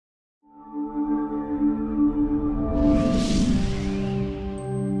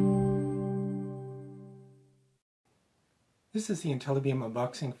This is the Intellibeam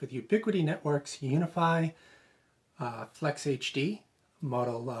unboxing for the Ubiquiti Network's UniFi FLEXHD,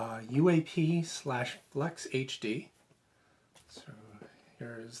 model UAP/FLEXHD. So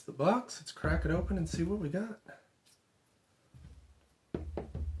here is the box. Let's crack it open and see what we got.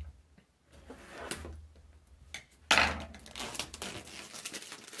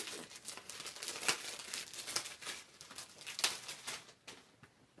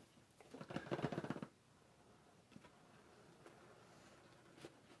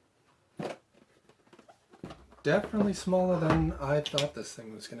 Definitely smaller than I thought this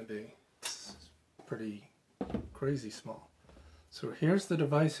thing was going to be. It's pretty crazy small. So here's the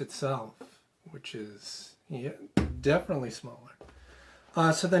device itself, which is definitely smaller.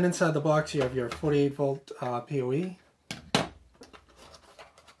 So then inside the box you have your 48 volt PoE.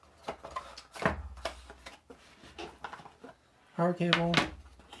 Power cable.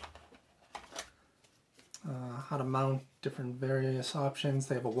 How to mount different various options.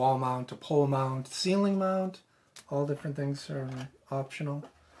 They have a wall mount, a pole mount, ceiling mount. All different things are optional.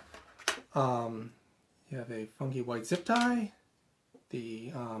 You have a funky white zip tie,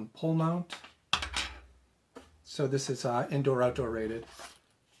 the pole mount. So this is indoor-outdoor rated.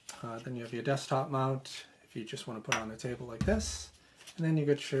 Then you have your desktop mount if you just want to put it on a table like this. And then you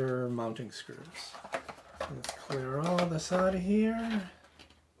get your mounting screws. So let's clear all this out of here.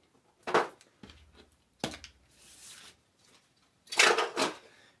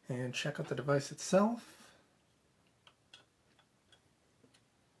 And check out the device itself.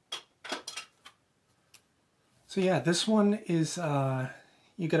 So yeah, this one is,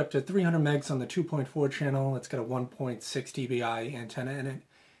 you get up to 300 megs on the 2.4 channel. It's got a 1.6 dBi antenna in it.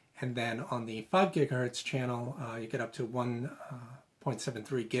 And then on the 5 gigahertz channel, you get up to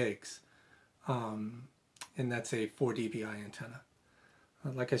 1.73 gigs. And that's a 4 dBi antenna.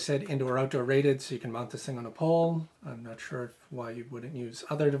 Like I said, indoor-outdoor rated, so you can mount this thing on a pole. I'm not sure why you wouldn't use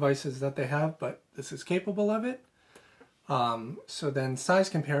other devices that they have, but this is capable of it. So then size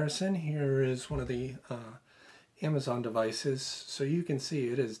comparison, here is one of the Amazon devices, so you can see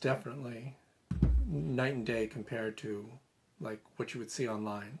it is definitely night and day compared to like what you would see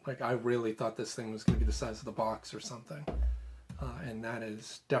online. Like I really thought this thing was going to be the size of the box or something, and that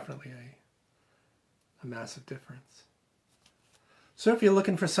is definitely a massive difference. So if you're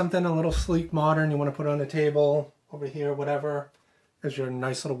looking for something a little sleek, modern, you want to put on a table over here, whatever, as your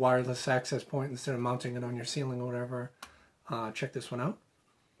nice little wireless access point instead of mounting it on your ceiling or whatever, check this one out.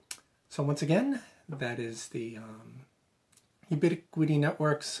 So once again, that is the Ubiquiti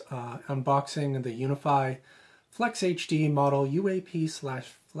Network's unboxing of the UniFi FLEXHD model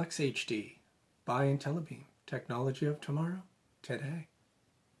UAP/FLEXHD by Intellibeam. Technology of tomorrow, today.